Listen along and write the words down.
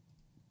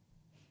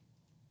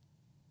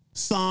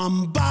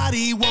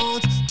Somebody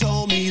once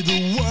told me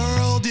the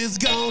world is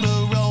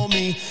gonna roll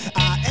me.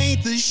 I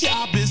ain't the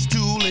sharpest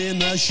tool in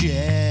the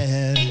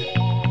shed.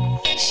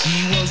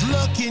 She was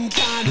looking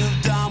kind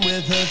of dumb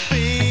with her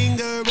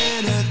finger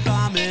and her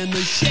thumb in the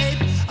shape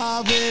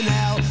of an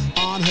L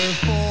on her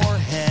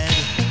forehead.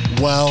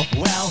 Well,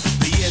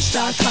 the years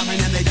start coming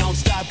and they don't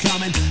stop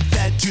coming.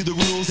 Fed to the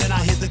rules and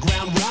I hit the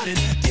ground running.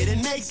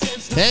 Didn't make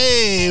sense.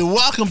 hey,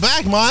 welcome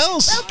back,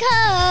 Miles.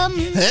 Welcome.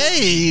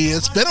 Hey,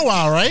 it's been a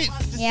while, right?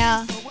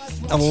 Yeah.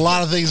 A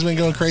lot of things have been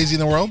going crazy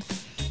in the world.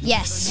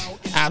 Yes.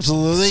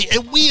 Absolutely.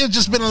 And we have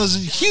just been on this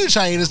huge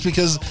hiatus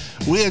because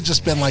we have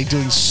just been like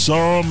doing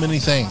so many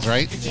things,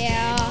 right?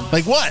 Yeah.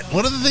 Like what?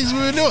 What are the things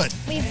we've been doing?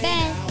 We've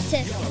been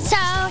to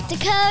South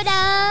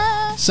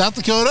Dakota. South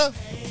Dakota,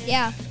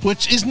 Yeah.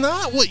 which is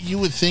not what you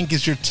would think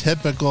is your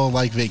typical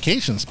like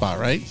vacation spot,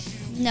 right?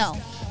 No.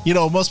 You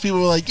know, most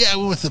people were like, yeah,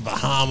 we went to the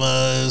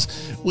Bahamas,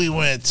 we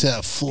went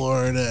to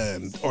Florida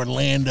and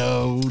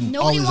Orlando, and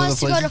all Nobody these wants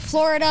to other go places. to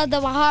Florida, the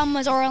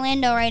Bahamas, or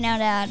Orlando right now,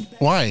 Dad.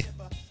 Why?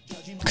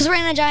 Because we're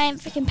in a giant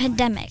freaking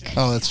pandemic.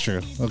 Oh, that's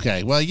true.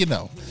 Okay, well, you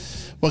know,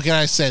 what can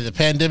I say? The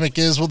pandemic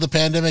is what the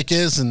pandemic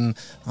is, and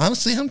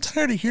honestly, I'm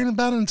tired of hearing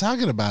about it and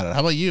talking about it.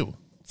 How about you?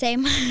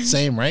 Same.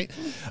 Same, right?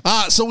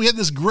 So we had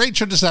this great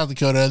trip to South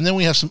Dakota, and then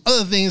we have some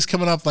other things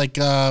coming up. Like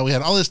we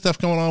had all this stuff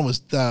going on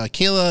with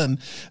Kayla, and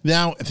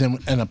now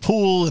and a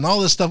pool and all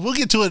this stuff. We'll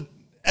get to it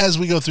as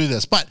we go through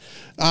this, but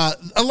a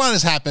lot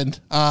has happened.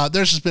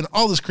 There's just been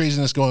all this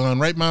craziness going on,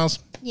 right, Miles?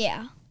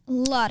 Yeah. A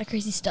lot of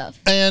crazy stuff.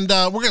 And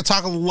we're going to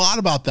talk a lot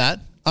about that.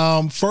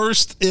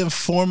 First and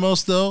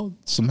foremost, though,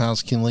 some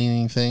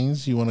house-cleaning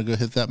things. You want to go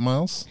hit that,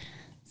 Miles?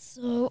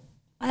 So,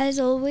 as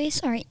always,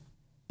 our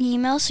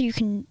email, so you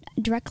can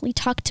directly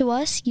talk to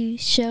us. You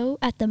show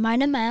at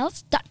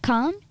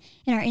themindofmiles.com,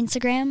 and our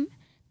Instagram,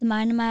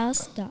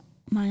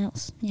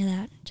 themindofmiles.miles. Yeah,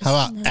 that. Just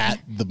How about that.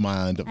 at the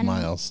mind of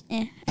Miles?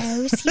 I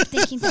always keep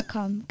thinking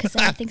 .com because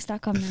everything's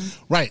 .com now.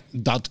 Right,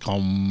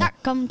 .com.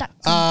 .com.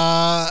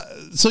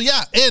 So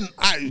yeah, and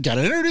I got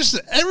to introduce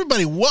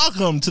everybody.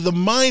 Welcome to the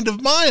Mind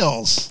of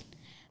Miles.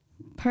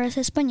 Para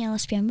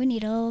españoles,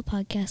 bienvenido al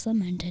podcast La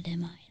Mente de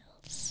Miles.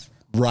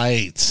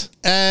 Right.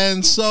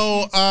 And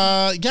so,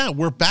 yeah,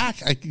 we're back.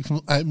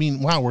 I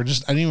mean, wow, I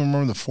didn't even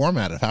remember the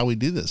format of how we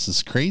do this.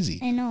 It's crazy.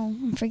 I know,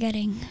 I'm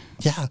forgetting.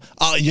 Yeah.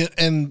 Yeah.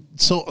 And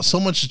so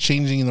much is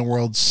changing in the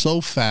world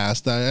so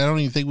fast. I don't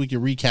even think we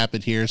can recap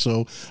it here.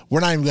 So we're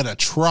not even going to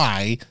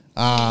try.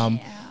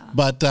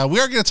 But we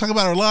are going to talk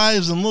about our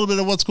lives and a little bit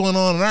of what's going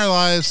on in our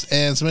lives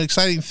and some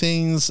exciting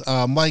things,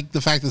 like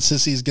the fact that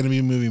Sissy is going to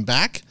be moving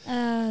back.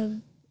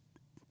 God.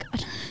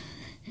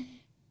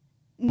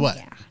 What?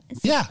 Yeah.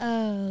 Yeah.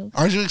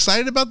 Aren't you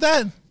excited about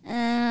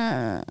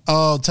that?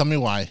 Oh, tell me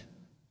why.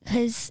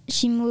 Because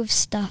she moves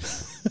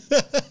stuff.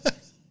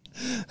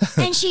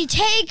 And she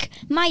take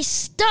my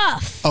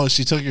stuff. Oh,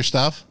 she took your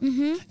stuff?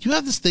 Mm-hmm. You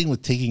have this thing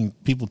with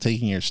people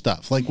taking your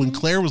stuff. Like when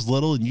Claire was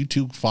little and you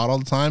two fought all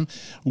the time,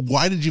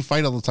 why did you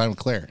fight all the time with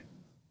Claire?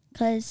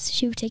 Because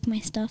she would take my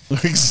stuff.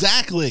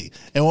 Exactly.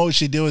 And what would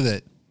she do with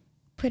it?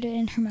 Put it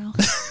in her mouth.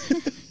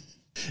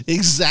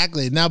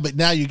 Exactly. But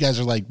now you guys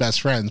are like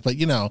best friends. But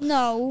you know.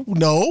 No.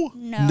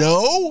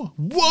 No?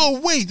 Whoa,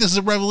 wait. This is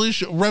a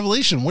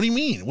revelation. What do you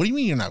mean? What do you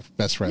mean you're not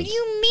best friends? What do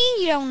you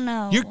mean you don't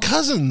know? You're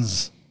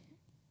cousins.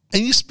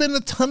 And you spend a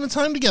ton of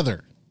time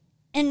together.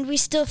 And we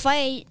still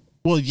fight.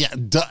 Well, yeah,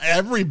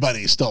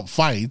 everybody still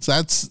fights.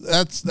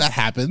 That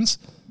happens.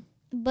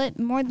 But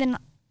more than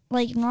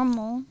like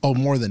normal. Oh,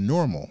 more than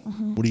normal.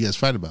 What do you guys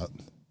fight about?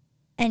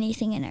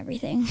 Anything and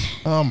everything.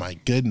 Oh my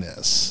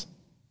goodness.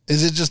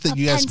 Is it just that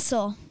you guys...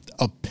 Pencil.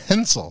 A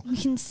pencil?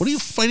 What are you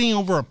fighting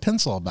over a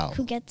pencil about?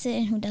 Who gets it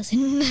and who doesn't.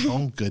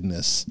 Oh,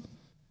 goodness.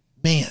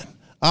 Man.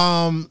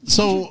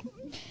 So...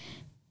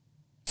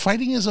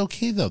 Fighting is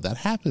okay, though. That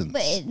happens.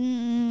 But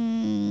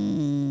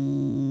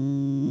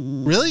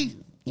Really?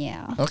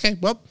 yeah. Okay,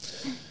 well...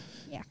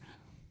 Yeah.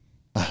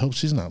 I hope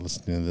she's not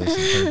listening to this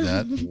and heard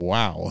that.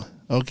 Wow.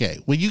 Okay.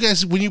 When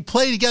you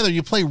play together,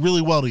 you play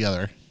really well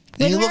together.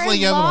 And you look like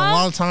you're having a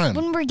lot of time.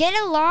 When we're getting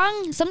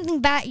along,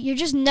 something bad, you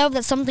just know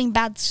that something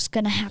bad's just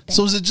going to happen.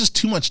 So is it just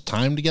too much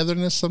time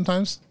togetherness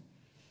sometimes?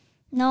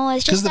 No,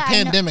 it's Because just the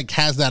that pandemic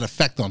has that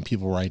effect on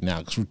people right now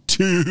because we're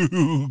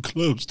too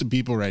close to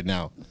people right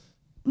now.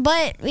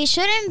 But we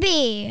shouldn't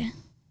be.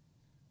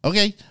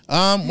 Okay.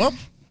 Well,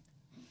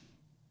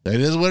 it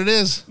is what it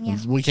is. Yeah.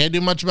 We can't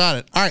do much about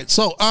it. All right.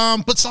 So,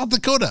 but South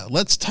Dakota.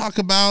 Let's talk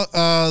about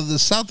the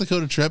South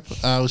Dakota trip.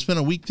 We spent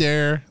a week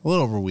there, a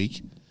little over a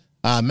week.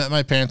 Met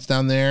my parents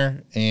down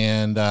there,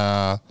 and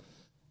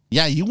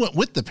yeah, you went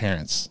with the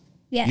parents.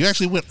 Yes. You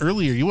actually went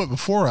earlier. You went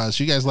before us.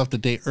 You guys left a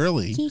day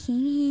early.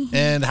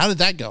 And how did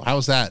that go? How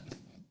was that?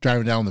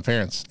 Driving down with the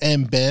parents.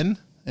 And Ben,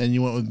 and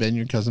you went with Ben,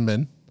 your cousin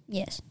Ben.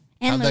 Yes.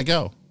 And How'd that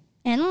go?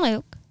 And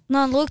Luke.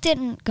 No, Luke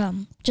didn't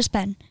come. Just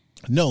Ben.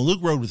 No, Luke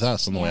rode with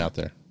us on the way out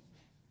there.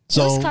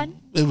 So it was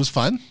fun. It was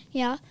fun?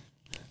 Yeah.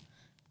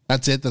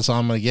 That's it. That's all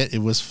I'm going to get. It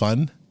was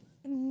fun.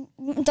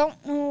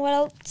 Don't know what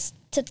else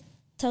to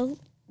tell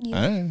You.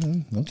 All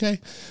right. Okay.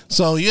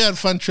 So you had a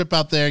fun trip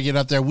out there, get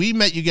out there. We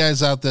met you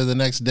guys out there the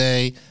next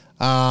day.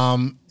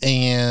 And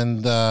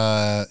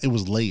it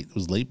was late. It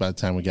was late by the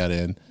time we got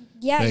in.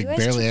 Yeah, we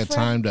barely had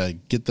time to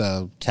get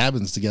the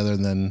cabins together,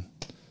 and then.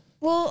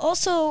 Well,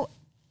 also,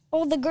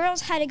 all the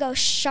girls had to go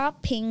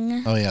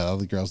shopping. Oh yeah, all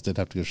the girls did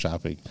have to go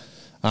shopping.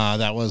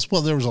 There was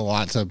a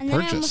lot to And purchase.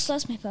 then I almost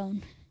lost my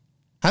phone.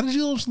 How did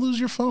you almost lose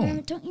your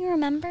phone? Don't you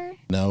remember?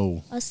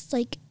 No. Us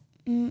like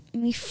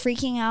me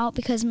freaking out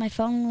because my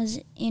phone was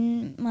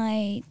in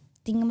my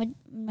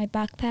my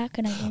backpack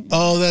and I didn't.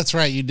 Oh, that's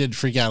right. You did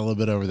freak out a little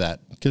bit over that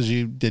because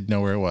you did know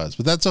where it was,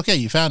 but that's okay.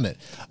 You found it.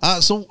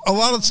 So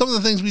some of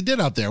the things we did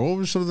out there. What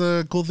were some of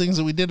the cool things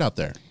that we did out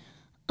there?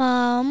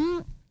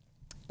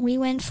 We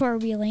went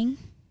four-wheeling.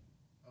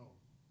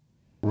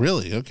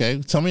 Really?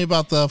 Okay. Tell me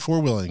about the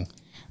four-wheeling.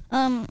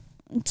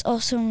 It's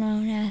also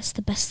known as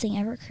the best thing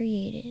ever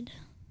created.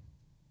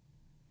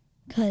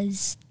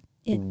 Because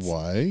it's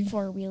why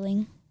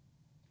four-wheeling.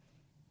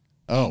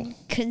 Oh.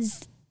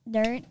 Because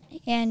dirt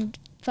and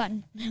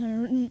fun.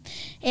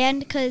 And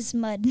because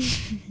mud.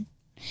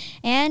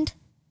 And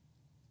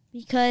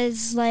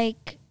because,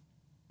 like,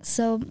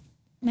 so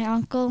my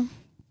uncle,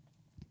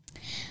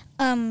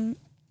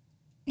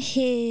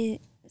 he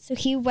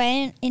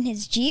went in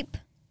his Jeep.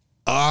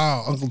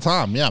 Oh, Uncle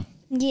Tom, yeah.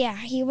 Yeah,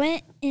 he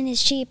went in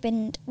his Jeep,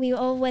 and we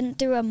all went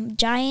through a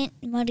giant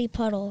muddy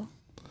puddle.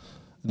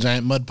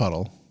 Giant mud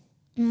puddle.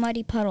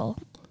 Muddy puddle.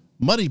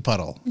 Muddy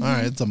puddle. Mm-hmm. All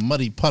right, it's a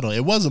muddy puddle.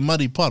 It was a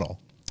muddy puddle.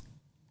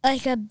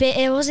 Like a bit.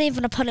 It wasn't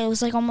even a puddle. It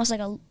was like almost like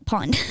a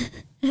pond.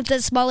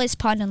 The smallest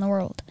pond in the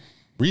world.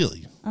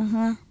 Really?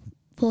 Uh-huh.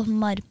 Full of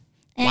mud.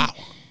 And,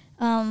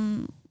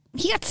 wow.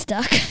 He got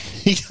stuck.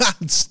 He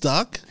got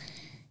stuck?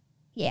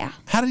 Yeah.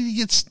 How did he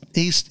get...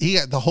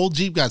 the whole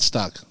Jeep got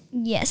stuck?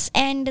 Yes,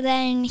 and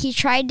then he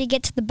tried to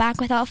get to the back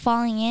without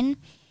falling in.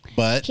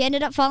 But? He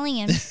ended up falling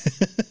in.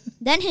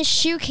 Then his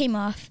shoe came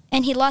off,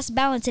 and he lost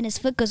balance, and his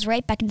foot goes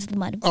right back into the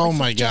mud. Oh,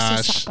 my gosh.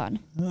 Just his sock on.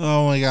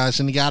 Oh, my gosh.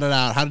 And he got it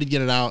out. How did he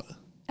get it out?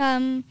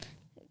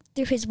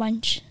 Through his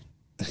winch.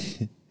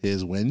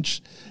 His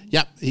winch?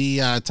 Yep. He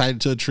tied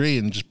it to a tree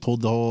and just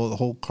pulled the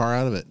whole car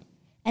out of it.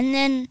 And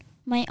then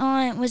my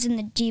aunt was in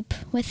the Jeep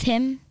with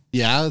him.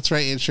 Yeah, that's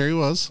right. Aunt Sherry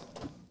was.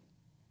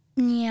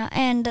 Yeah,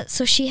 and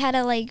so she had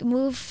to, like,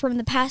 move from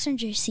the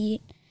passenger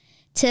seat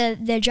to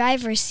the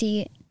driver's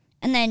seat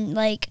and then,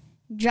 like,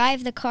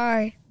 drive the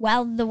car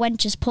while the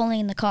winch is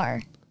pulling the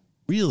car.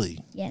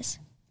 Really? Yes.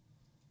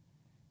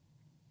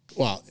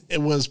 Well,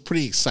 it was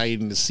pretty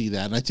exciting to see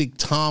that. And I think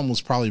Tom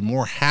was probably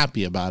more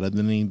happy about it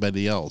than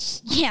anybody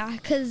else. Yeah,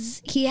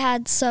 because he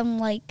had some,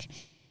 like,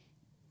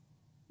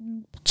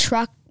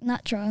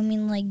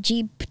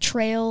 Jeep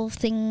trail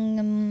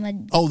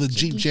thing. Oh, the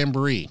Jeep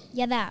Jamboree.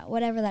 Yeah,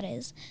 whatever that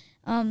is.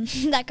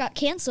 That got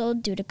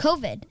canceled due to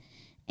COVID.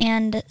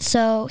 And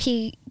so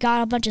he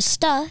got a bunch of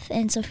stuff,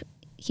 and so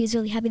he was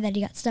really happy that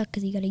he got stuck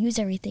because he got to use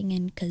everything,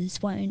 and because it's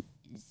fun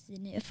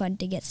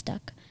to get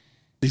stuck.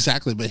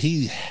 Exactly, but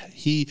he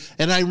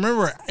and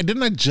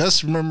I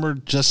just remember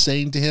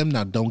saying to him,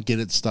 now don't get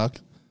it stuck.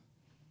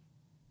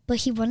 But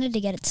he wanted to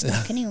get it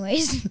stuck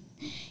anyways.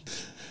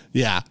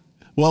 Yeah.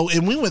 Well,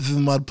 and we went through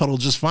the mud puddle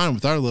just fine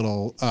with our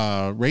little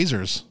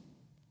razors.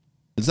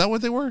 Is that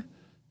what they were?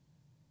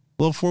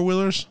 Little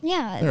four-wheelers?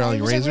 Yeah. They're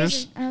like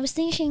razors? I was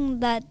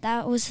thinking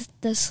that was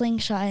the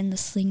slingshot, and the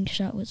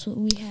slingshot was what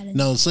we had.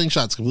 No, the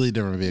slingshot's a completely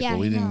different vehicle. Yeah,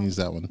 we didn't use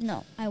that one.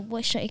 No, I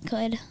wish I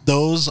could.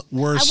 Those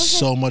were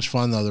so much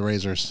fun, though, the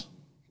razors.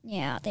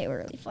 Yeah, they were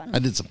really fun. I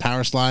did some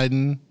power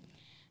sliding.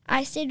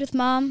 I stayed with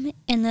Mom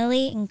and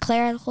Lily and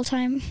Claire the whole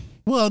time.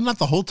 Well, not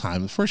the whole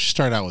time. First, you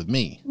started out with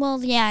me.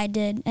 Well, yeah, I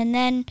did. And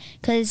then,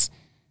 because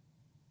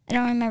I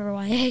don't remember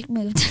why I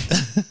moved.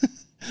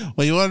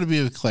 Well, you wanted to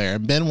be with Claire.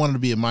 Ben wanted to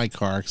be in my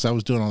car because I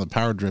was doing all the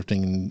power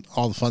drifting and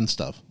all the fun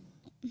stuff.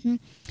 Mm-hmm.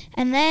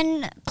 And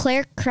then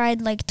Claire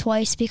cried like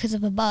twice because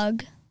of a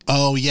bug.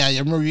 Oh, yeah. I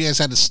remember you guys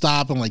had to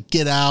stop and like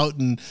get out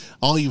and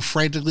all you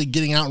frantically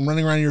getting out and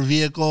running around your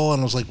vehicle. And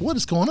I was like, what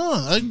is going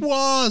on? Like,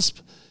 wasp.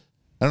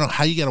 I don't know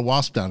how you got a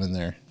wasp down in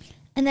there.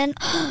 And then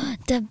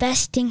the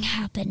best thing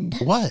happened.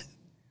 What?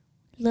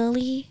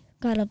 Lily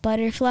got a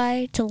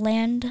butterfly to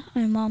land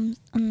on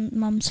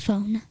Mom's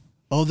phone.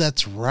 Oh,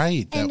 that's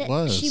right. That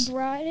was. She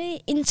brought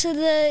it into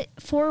the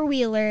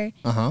four-wheeler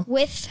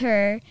with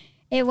her.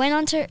 It went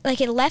on to, like,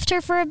 it left her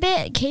for a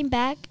bit, came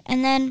back,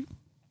 and then,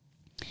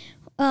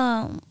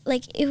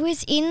 it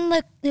was in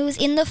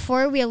the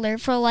four-wheeler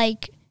for,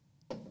 like,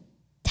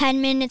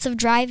 10 minutes of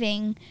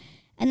driving,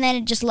 and then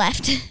it just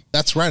left.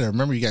 That's right. I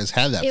remember you guys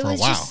had that for a while.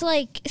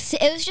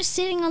 It was just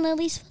sitting on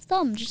Lily's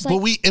thumb, just like.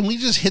 But we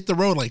just hit the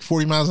road like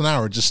 40 miles an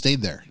hour. It just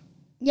stayed there.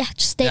 Yeah,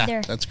 just stayed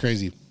there. That's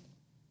crazy.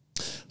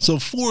 So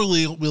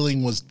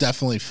four-wheeling was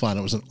definitely fun.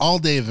 It was an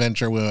all-day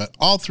adventure. We went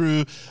all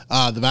through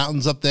the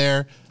mountains up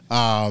there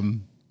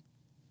and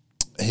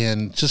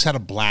just had a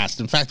blast.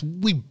 In fact,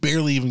 we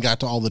barely even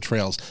got to all the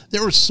trails.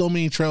 There were so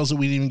many trails that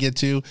we didn't even get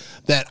to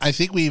that I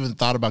think we even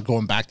thought about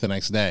going back the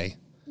next day.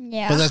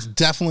 Yeah. But that's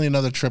definitely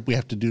another trip we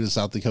have to do to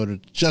South Dakota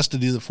just to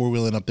do the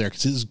 4-wheeling up there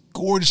because it's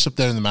gorgeous up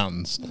there in the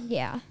mountains.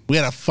 Yeah. We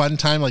had a fun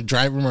time like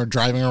driving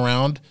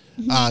around,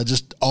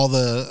 just all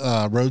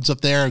the roads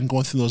up there and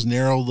going through those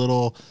narrow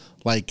little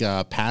like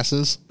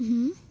passes.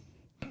 Mm-hmm.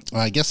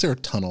 I guess they were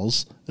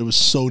tunnels. It was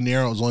so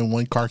narrow; it was only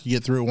one car could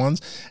get through at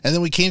once. And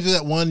then we came through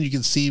that one. You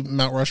can see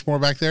Mount Rushmore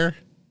back there.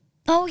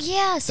 Oh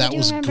yes, that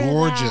was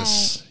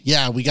gorgeous. That.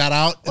 Yeah, we got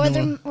out. Or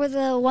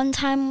the one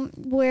time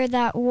where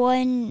that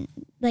one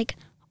like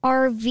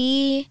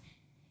RV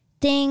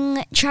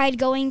thing tried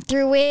going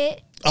through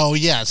it. Oh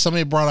yeah,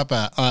 somebody brought up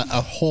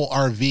a whole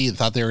RV and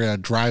thought they were going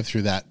to drive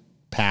through that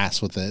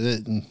pass with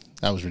it.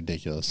 That was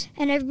ridiculous.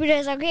 And everybody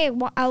was like, "Okay,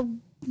 well,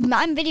 I'm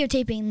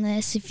videotaping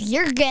this. If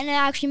you're gonna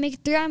actually make it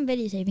through, I'm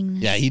videotaping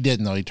this." Yeah, he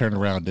didn't though. He turned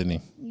around, didn't he?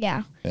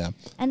 Yeah. Yeah.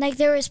 And like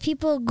there was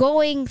people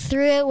going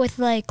through it with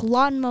like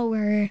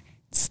lawnmower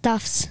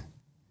stuffs.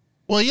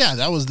 Well, yeah,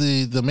 that was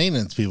the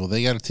maintenance people.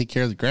 They got to take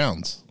care of the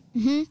grounds.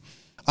 Mm-hmm.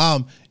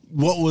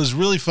 What was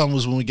really fun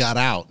was when we got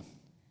out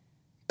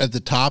at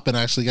the top and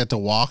actually got to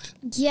walk.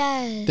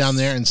 Yes. Down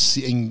there and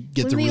see and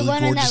get when the really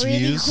gorgeous on that really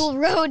views. Cool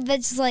road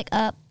that's like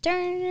up,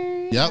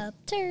 turn, yep. up,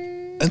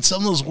 turn. And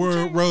some of those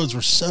roads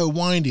were so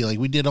windy. Like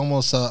we did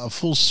almost a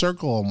full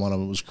circle on one of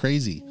them. It was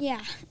crazy. Yeah.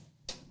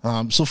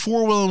 So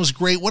 4-wheeling was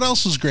great. What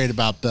else was great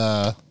about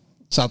the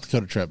South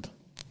Dakota trip?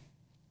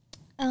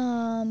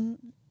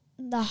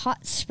 The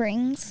hot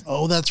springs.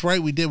 Oh, that's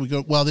right. We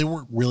did. Well, they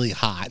weren't really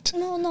hot.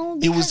 No.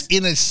 It was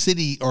in a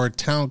city or a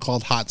town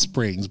called Hot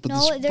Springs, but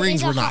the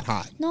springs were not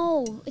hot.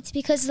 No, it's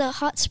because the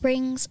hot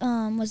springs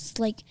was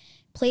like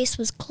place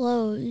was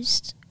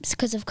closed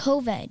because of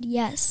COVID.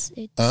 Yes.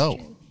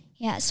 True.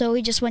 Yeah, so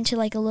we just went to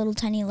like a little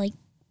tiny like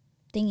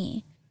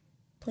thingy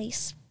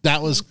place.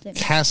 That was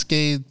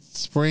Cascade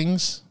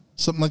Springs,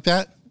 something like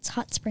that? It's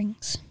Hot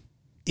Springs.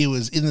 It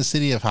was in the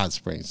city of Hot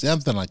Springs,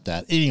 something like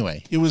that.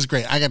 Anyway, it was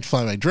great. I got to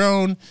fly my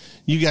drone.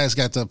 You guys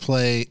got to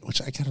play,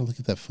 which I got to look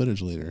at that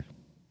footage later.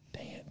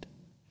 Dang it.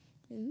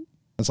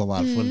 That's a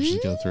lot of footage to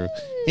go through.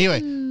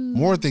 Anyway,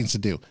 more things to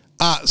do.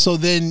 So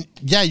then,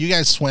 yeah, you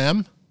guys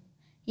swam.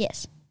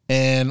 Yes.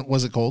 And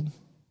was it cold?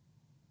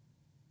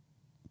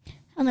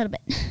 A little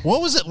bit.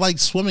 What was it like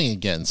swimming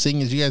again,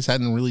 seeing as you guys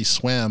hadn't really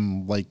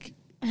swam like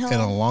in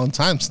a long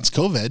time since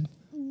COVID?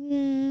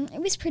 It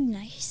was pretty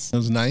nice. It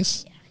was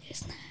nice? Yeah, it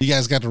was nice. You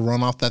guys got to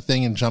run off that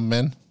thing and jump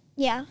in?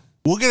 Yeah.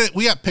 We'll get it.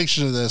 We got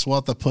pictures of this. We'll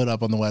have to put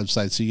up on the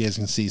website so you guys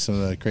can see some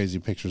of the crazy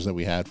pictures that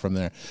we had from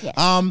there. Yes.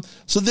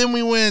 So then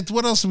we went,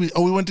 what else did we,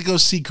 we went to go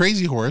see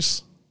Crazy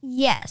Horse.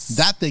 Yes.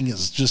 That thing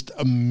is just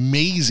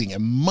amazing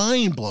and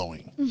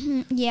mind-blowing.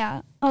 Mm-hmm.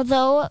 Yeah.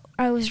 Although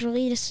I was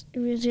really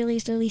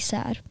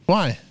sad.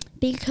 Why?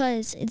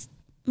 Because it's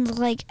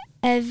like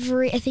I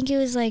think it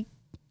was like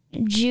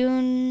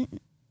June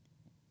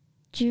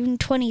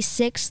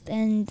 26th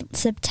and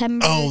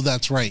September. Oh,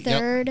 that's right.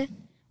 3rd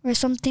or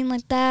something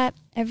like that.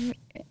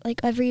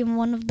 Every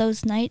one of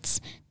those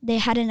nights, they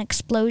had an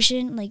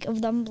explosion, like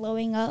of them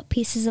blowing up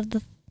pieces of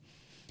the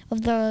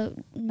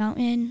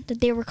mountain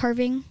that they were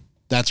carving.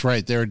 That's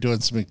right. They were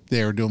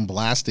doing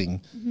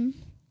blasting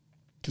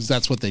because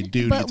that's what they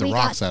do to get the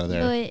rocks out of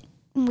there.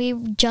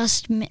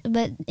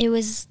 But it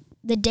was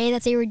the day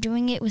that they were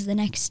doing it was the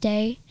next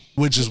day.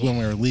 Which is when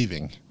we were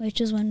leaving.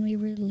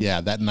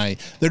 Yeah, that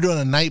night. They're doing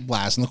a night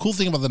blast. And the cool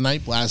thing about the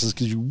night blast is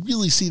because you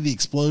really see the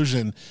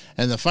explosion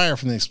and the fire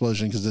from the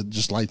explosion because it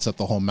just lights up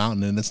the whole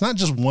mountain. And it's not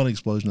just one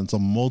explosion. It's a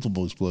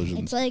multiple explosions.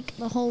 It's like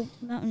the whole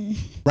mountain.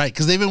 Right,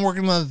 because they've been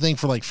working on the thing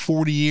for like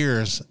 40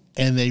 years.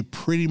 And they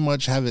pretty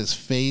much have his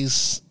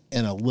face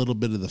and a little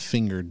bit of the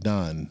finger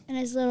done. And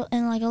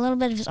like a little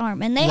bit of his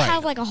arm. And they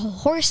have like a whole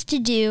horse to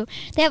do.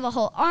 They have a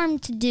whole arm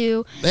to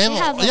do. They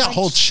have a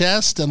whole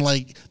chest and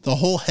like the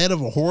whole head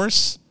of a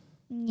horse.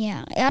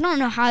 Yeah. I don't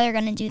know how they're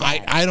going to do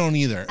that. I don't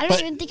either. I don't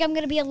even think I'm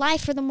going to be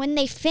alive for them when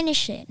they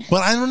finish it.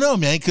 But I don't know,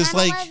 man, because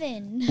like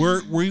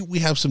 9/11. we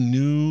have some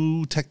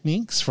new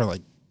techniques for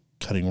like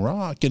cutting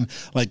rock, and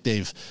like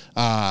they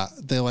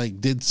like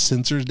did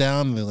sensors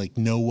down and they like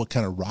know what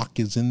kind of rock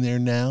is in there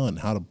now and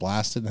how to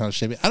blast it and how to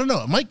shape it. I don't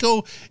know.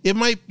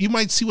 You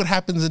might see what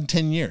happens in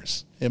 10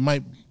 years. It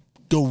might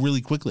go really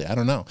quickly. I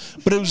don't know.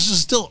 But it was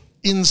just still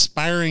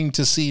inspiring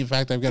to see. In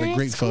fact, I've got a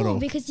great photo. Cool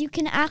because you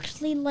can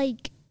actually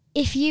like,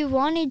 if you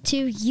wanted to,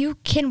 you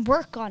can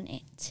work on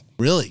it.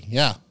 Really?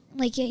 Yeah.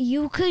 Like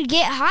you could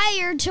get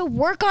hired to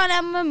work on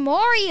a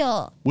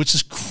memorial. Which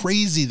is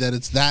crazy that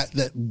it's that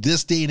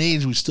this day and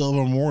age we still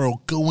have a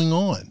memorial going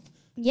on.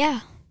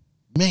 Yeah.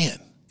 Man.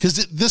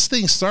 Because this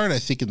thing started, I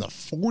think, in the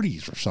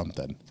 40s or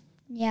something.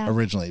 Yeah.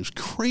 Originally. It was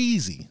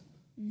crazy.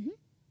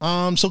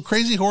 Mm-hmm. So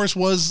Crazy Horse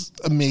was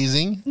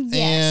amazing.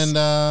 Yes.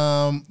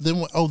 And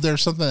then,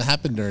 there's something that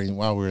happened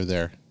while we were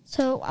there.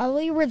 So while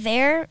we were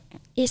there,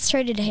 it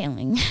started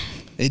hailing.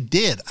 It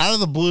did. Out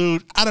of the blue,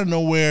 out of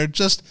nowhere,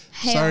 just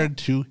started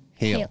to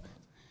hail.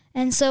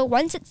 And so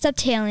once it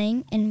stopped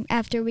hailing, and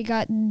after we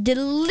got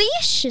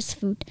delicious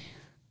food,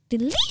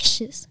 it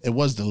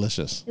was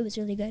delicious. It was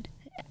really good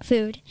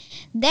food.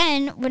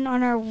 Then when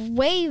on our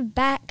way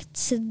back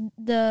to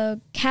the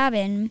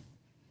cabin,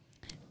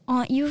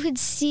 you could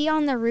see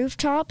on the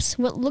rooftops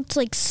what looked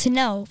like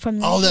snow from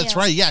the hail. that's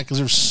right. Yeah, because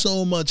there's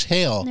so much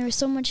hail. There was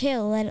so much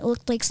hail that it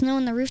looked like snow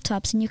on the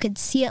rooftops, and you could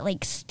see it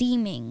like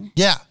steaming.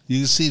 Yeah,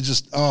 you can see it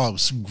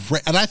was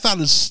great. And I thought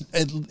it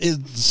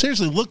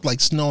seriously looked like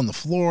snow on the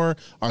floor,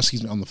 on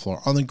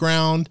the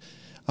ground,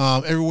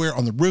 everywhere,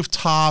 on the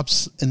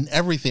rooftops and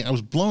everything. I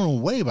was blown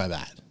away by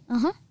that.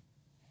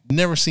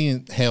 Never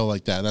seen hail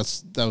like that.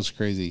 That was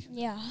crazy.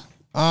 Yeah.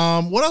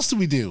 What else did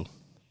we do?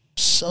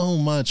 So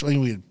much. I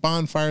mean, we had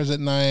bonfires at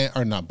night,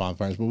 or not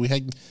bonfires, but we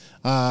had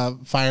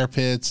fire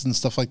pits and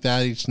stuff like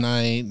that each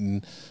night,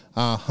 and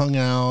hung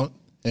out.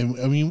 And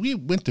I mean, we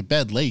went to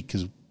bed late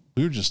because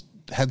we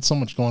had so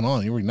much going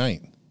on every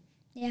night.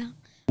 Yeah.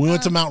 We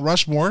went to Mount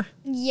Rushmore.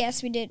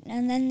 Yes, we did.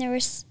 And then there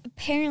was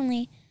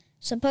apparently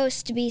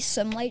supposed to be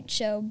some light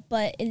show,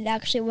 but it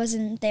actually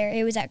wasn't there.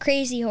 It was at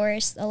Crazy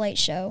Horse, a light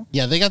show.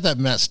 Yeah, they got that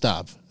messed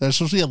up. There's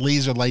supposed to be a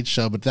laser light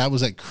show, but that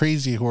was at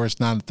Crazy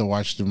Horse, not at the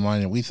Washington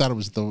Monument. We thought it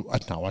was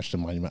not Washington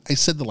Monument. I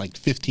said that like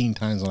 15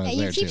 times when I was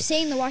there, too. You keep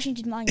saying the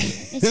Washington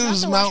Monument. It's it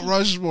was Mount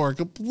Rushmore,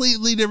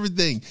 completely different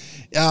thing.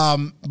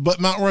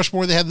 But Mount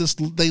Rushmore, they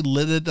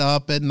lit it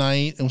up at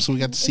night, and so we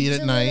got to see it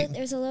at night.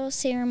 There was a little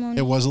ceremony.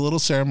 It was a little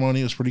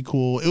ceremony. It was pretty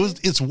cool.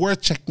 It's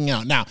worth checking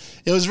out. Now,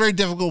 it was very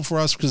difficult for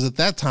us because at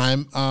that time,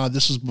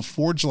 this was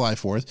before July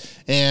 4th,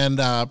 and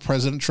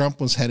President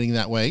Trump was heading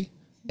that way.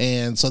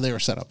 And so they were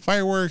set up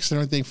fireworks and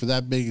everything for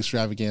that big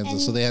extravaganza.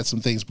 So they had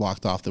some things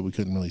blocked off that we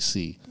couldn't really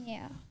see.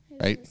 Yeah. It was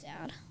right? really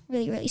sad.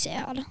 Really, really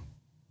sad.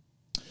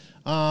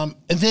 And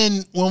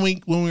then when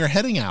we were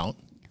heading out,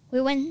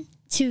 we went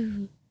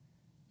to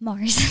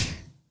Mars.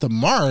 The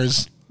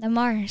Mars? The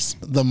Mars.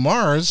 The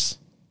Mars?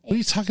 What are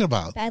you talking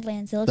about?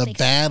 Badlands. It looks the like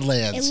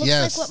Badlands, it looks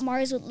yes. like what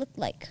Mars would look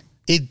like.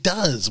 It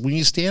does. When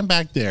you stand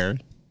back there,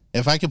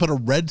 if I could put a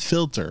red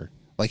filter,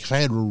 like if I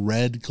had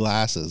red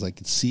glasses, I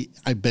could see,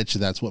 I bet you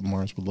that's what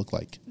Mars would look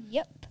like.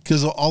 Yep.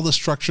 Because of all the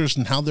structures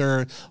and how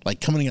they're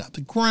like coming out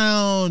the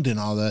ground and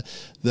all the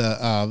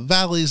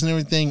valleys and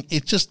everything,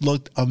 it just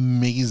looked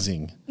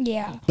amazing.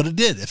 Yeah. But it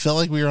did. It felt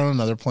like we were on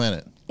another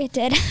planet. It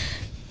did.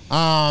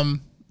 And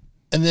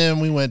then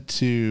we went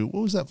to,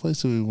 what was that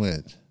place that we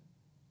went?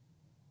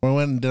 We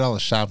went and did all the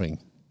shopping.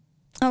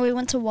 Oh, we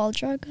went to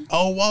Waldrug.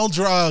 Oh,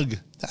 Waldrug.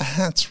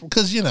 That's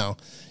because, you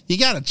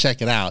got to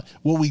check it out.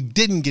 What we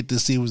didn't get to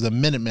see was the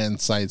Minuteman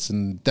sites,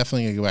 and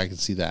definitely going to go back and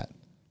see that.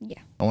 Yeah.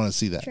 I want to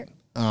see that. Sure.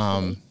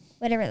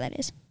 Whatever that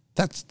is.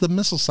 That's the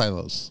missile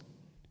silos.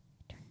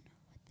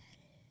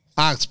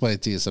 I'll explain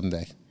it to you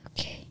someday.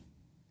 Okay.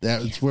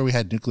 That's where we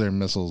had nuclear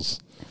missiles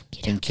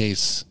in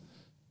case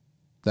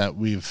that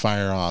we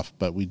fire off,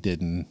 but we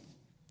didn't.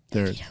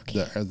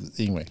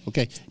 Anyway,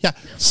 okay. Yeah.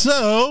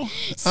 So,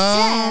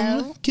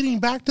 getting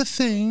back to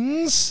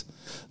things.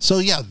 So,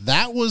 yeah,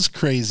 that was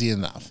crazy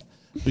enough.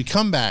 We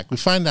come back. We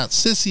find out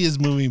Sissy is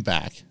moving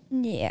back.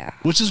 Yeah.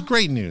 Which is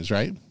great news,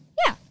 right?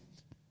 Yeah.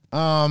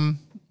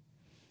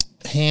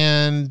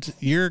 And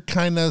you're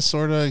kind of,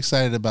 sort of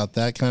excited about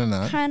that, kind of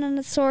not. Kind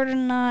of, sort of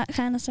not.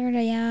 Kind of, sort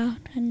of, yeah.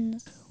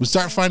 We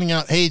start finding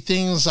out, hey,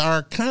 things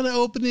are kind of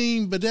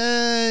opening, but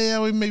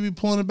yeah, we may be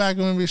pulling it back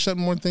and maybe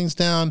shutting more things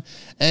down.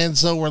 And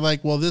so we're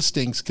like, well, this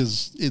stinks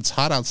because it's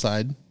hot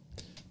outside.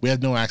 We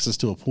have no access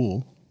to a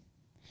pool.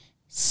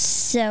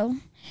 So,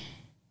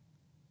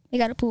 we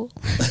got a pool.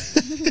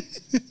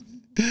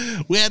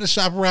 We had to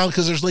shop around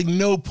because there's like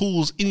no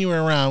pools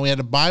anywhere around. We had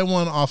to buy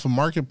one off of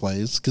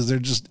Marketplace because there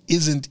just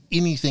isn't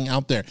anything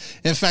out there.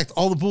 In fact,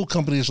 all the pool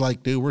companies are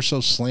like, dude, we're so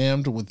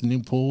slammed with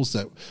new pools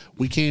that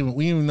we don't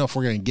even know if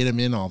we're going to get them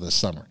in all this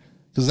summer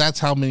because that's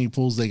how many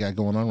pools they got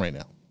going on right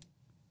now.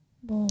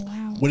 Oh,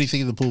 wow. What do you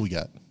think of the pool we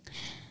got?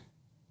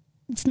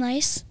 It's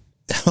nice.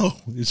 Oh,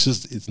 it's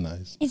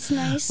nice. It's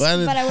nice,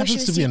 well, but I wish it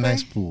was to be deeper. a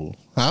nice pool.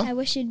 Huh? I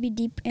wish it'd be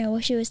deep. I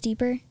wish it was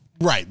deeper.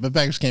 Right, but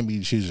beggars can't be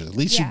choosers. At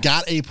least you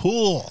got a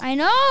pool. I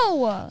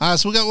know.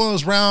 So we got one of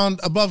those round,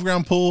 above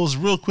ground pools,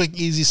 real quick,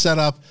 easy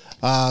setup.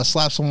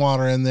 Slap some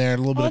water in there, a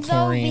little bit of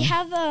chlorine. We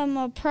have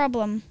a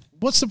problem.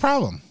 What's the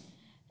problem?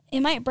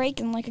 It might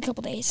break in like a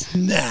couple days.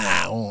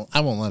 Nah,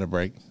 I won't let it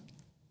break.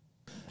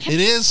 Have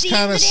you seen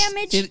the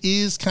damage? It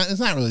is kind.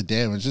 It's not really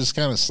damaged. It's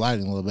kind of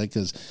sliding a little bit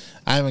because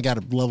I haven't got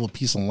a level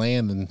piece of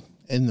land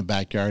in the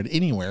backyard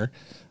anywhere.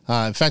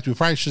 In fact, we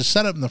probably should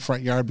set up in the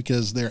front yard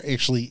because there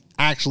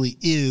actually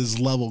is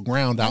level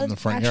ground out in the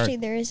front yard. Actually,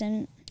 there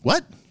isn't.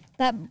 What?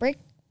 That brick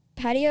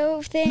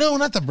patio thing? No,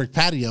 not the brick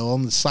patio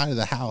on the side of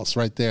the house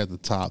right there at the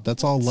top.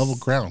 That's all level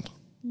ground.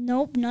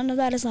 Nope, none of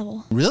that is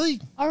level.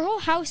 Really? Our whole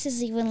house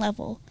is even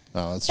level.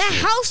 Oh, that's true. The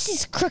house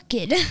is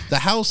crooked. The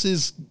house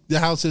is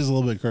a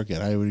little bit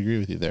crooked. I would agree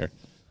with you there.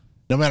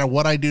 No matter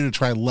what I do to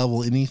try to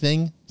level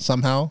anything,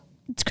 somehow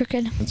it's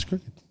crooked. It's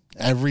crooked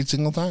every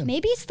single time.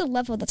 Maybe it's the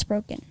level that's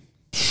broken.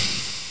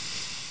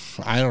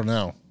 I don't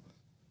know.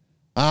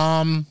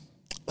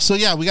 So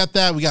yeah, we got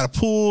that. We got a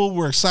pool.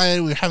 We're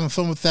excited. We're having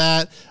fun with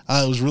that.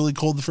 It was really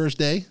cold the first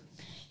day.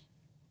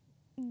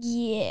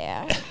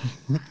 Yeah.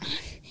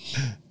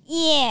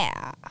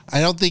 Yeah.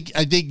 I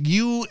think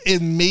you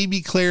and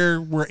maybe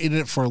Claire were in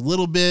it for a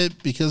little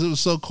bit because it was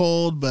so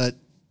cold, but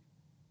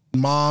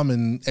Mom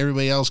and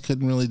everybody else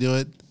couldn't really do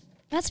it.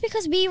 That's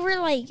because we were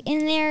like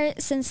in there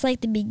since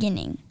like the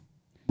beginning.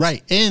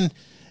 Right. And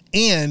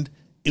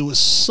it was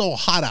so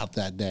hot out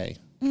that day.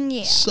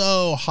 Yeah.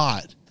 So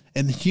hot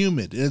and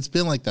humid. It's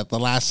been like that the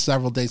last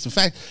several days. In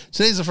fact,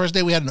 today's the first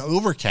day we had an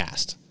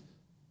overcast.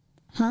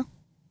 Huh?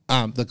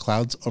 The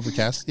clouds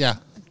overcast. Yeah.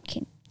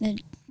 Okay.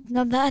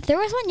 No, there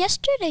was one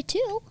yesterday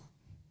too.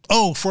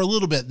 Oh, for a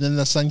little bit. Then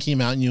the sun came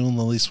out and you and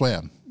Lily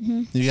swam.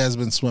 Mm-hmm. You guys have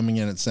been swimming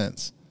in it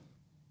since.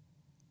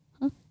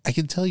 Huh? I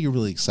can tell you're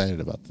really excited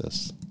about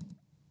this.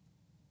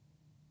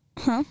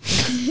 Huh?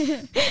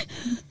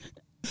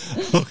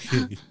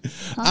 Okay.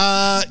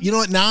 You know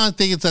what? Now I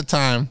think it's that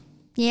time.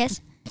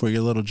 Yes. For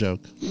your little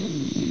joke.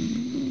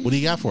 What do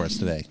you got for us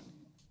today?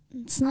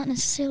 It's not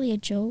necessarily a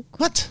joke.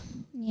 What?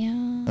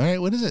 Yeah. All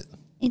right. What is it?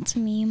 It's a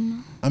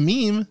meme. A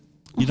meme?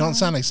 You don't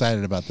sound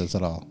excited about this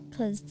at all.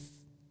 Because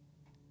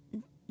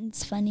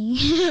it's funny.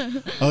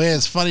 Oh, yeah.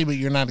 It's funny, but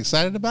you're not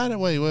excited about it?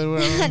 Wait, I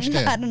don't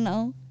understand. I don't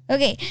know.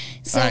 Okay.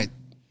 So all right.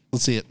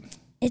 Let's see it.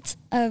 It's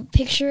a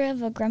picture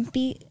of a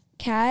grumpy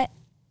cat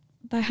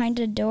behind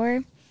a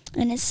door.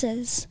 And it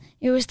says,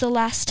 "It was the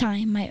last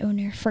time my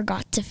owner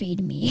forgot to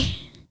feed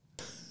me."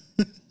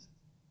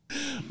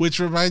 Which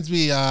reminds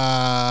me,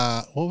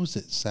 what was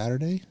it?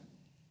 Saturday?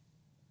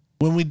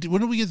 When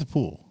did we get the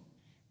pool?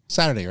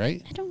 Saturday,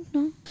 right? I don't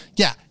know.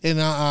 Yeah. And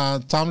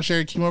Tom and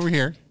Sherry came over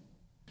here,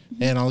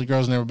 and all the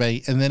girls and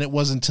everybody. And then it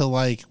wasn't until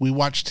like we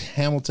watched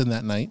Hamilton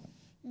that night,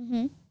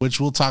 which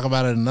we'll talk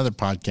about in another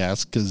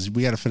podcast because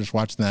we got to finish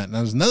watching that. And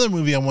there's another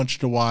movie I want you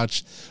to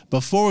watch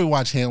before we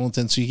watch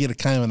Hamilton, so you get a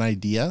kind of an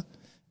idea.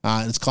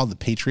 It's called The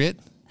Patriot.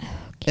 Okay.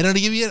 And it'll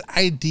give you an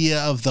idea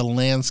of the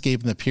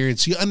landscape and the period.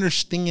 So you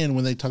understand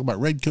when they talk about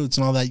redcoats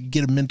and all that, you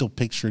get a mental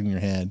picture in your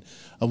head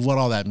of what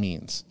all that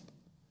means.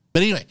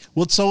 But anyway,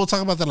 we'll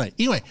talk about that later.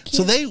 Anyway,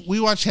 so we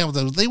watched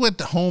Hamilton. They went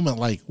home at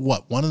like,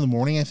 1 in the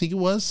morning, I think it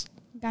was?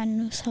 God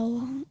knows how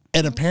long.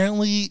 And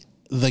apparently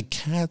the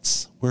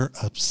cats were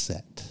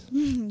upset.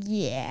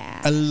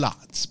 Yeah. A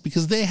lot.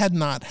 Because they had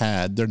not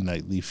had their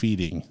nightly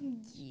feeding.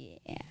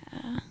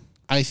 Yeah.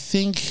 I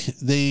think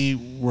they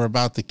were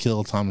about to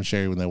kill Tom and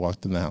Sherry when they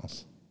walked in the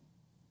house.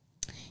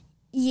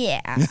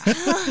 Yeah.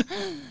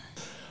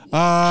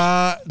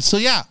 So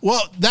yeah,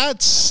 well,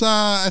 that's,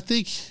 I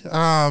think,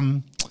 I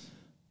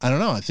don't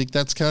know. I think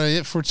that's kind of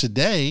it for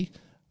today.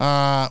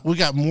 We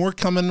got more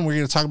coming. We're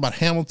going to talk about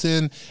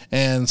Hamilton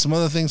and some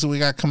other things that we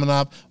got coming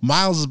up.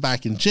 Miles is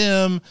back in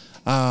gym.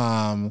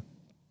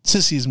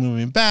 Sissy's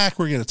moving back.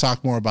 We're going to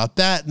talk more about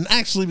that. And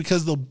actually,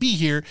 because they'll be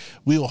here,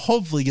 we will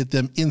hopefully get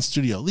them in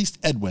studio. At least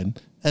Edwin.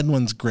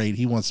 Edwin's great.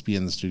 He wants to be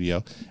in the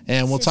studio.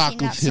 And we'll talk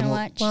with him.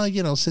 Well,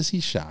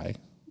 Sissy's shy.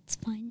 It's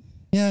fine.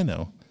 Yeah, I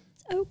know.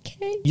 It's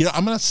okay.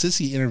 I'm going to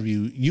Sissy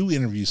interview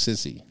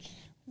Sissy.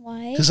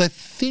 Why? Because I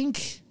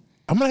think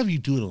I'm going to have you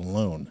do it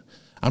alone.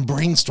 I'm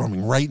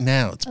brainstorming right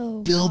now. It's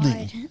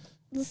building. God.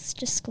 Let's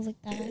just go like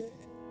that.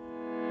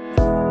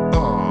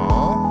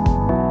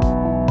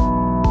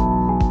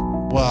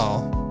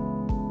 Well,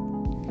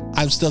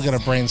 I'm still going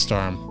to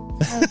brainstorm. Oh,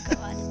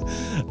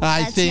 God.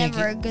 That's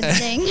never a good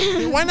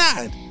thing. Why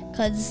not?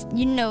 Because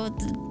I know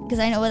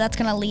what that's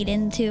going to lead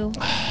into.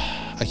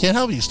 I can't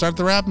help you. Start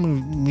the rap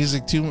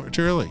music too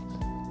early.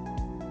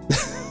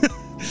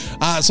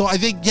 So I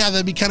think,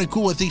 that'd be kind of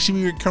cool. I think she'd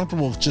be very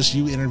comfortable if just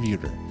you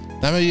interviewed her.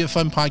 That may be a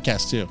fun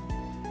podcast too.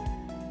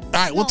 All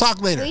right, we'll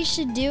talk later. What we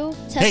should do,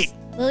 test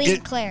Lily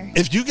and Claire.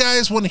 If you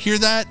guys want to hear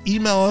that,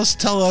 email us.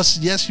 Tell us,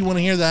 yes, you want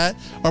to hear that.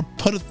 Or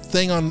put a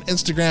thing on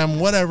Instagram,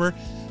 whatever.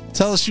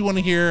 Tell us you want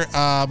to hear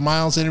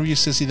Miles interview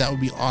Sissy. That would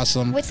be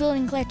awesome. With Lily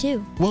and Claire,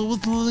 too. Well,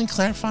 with Lily and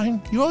Claire,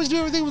 fine. You always do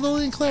everything with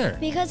Lily and Claire.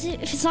 Because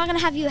if it's not going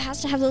to have you, it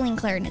has to have Lily and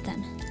Claire in it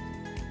then.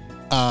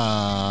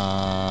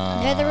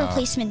 They're the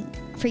replacement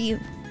for you.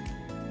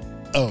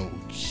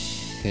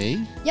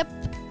 Okay. Yep.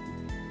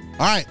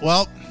 All right,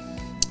 well,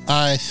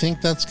 I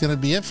think that's going to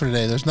be it for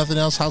today. There's nothing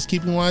else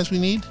housekeeping-wise we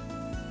need?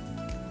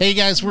 Hey,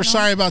 guys, we're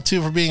sorry about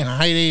for being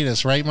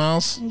hiatus, right,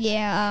 Miles?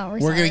 Yeah,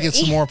 we're going to get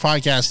some more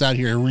podcasts out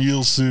here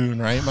real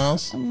soon, right,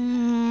 Miles?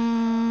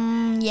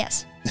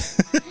 Yes.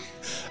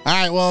 All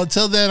right, well,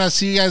 until then, I'll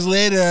see you guys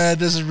later.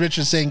 This is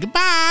Richard saying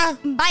goodbye.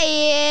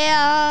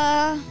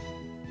 Bye.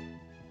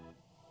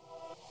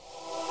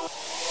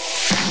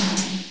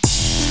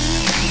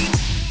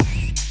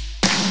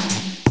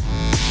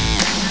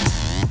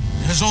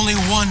 There's only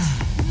one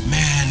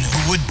man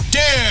who would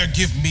dare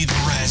give me the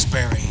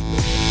raspberry.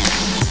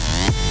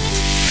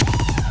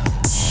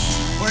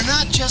 We're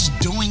not just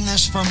doing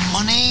this for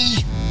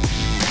money.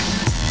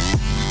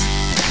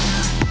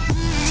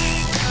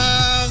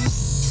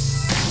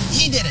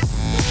 He did it.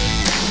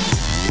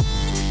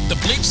 The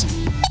bleeps.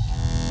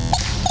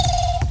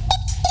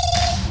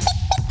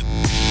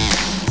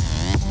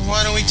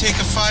 Why don't we take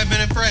a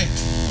 5-minute break?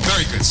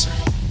 Very good, sir.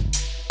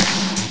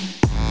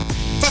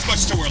 That's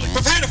much too early.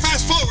 Prepare to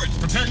fast forward.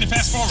 Preparing to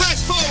fast forward.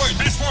 Fast forward.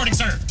 Fast forwarding,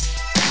 sir.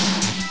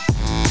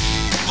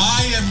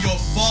 I am your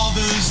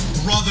father's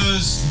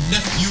brother's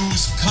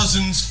nephew's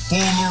cousin's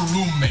former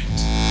roommate.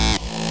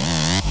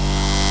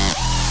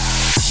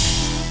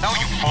 No,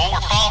 you fool.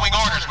 We're following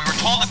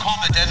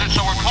the desert,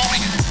 so we're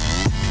calling it.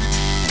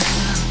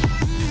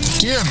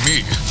 Dear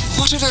me,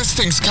 what are those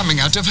things coming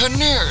out of her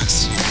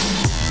nares?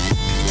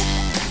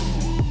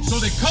 So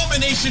the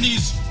combination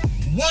is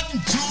 1,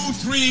 2,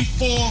 3,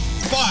 4,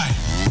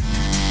 5.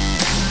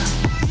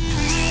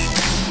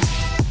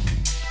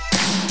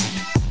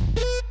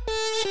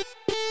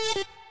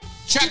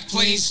 Check,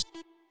 please.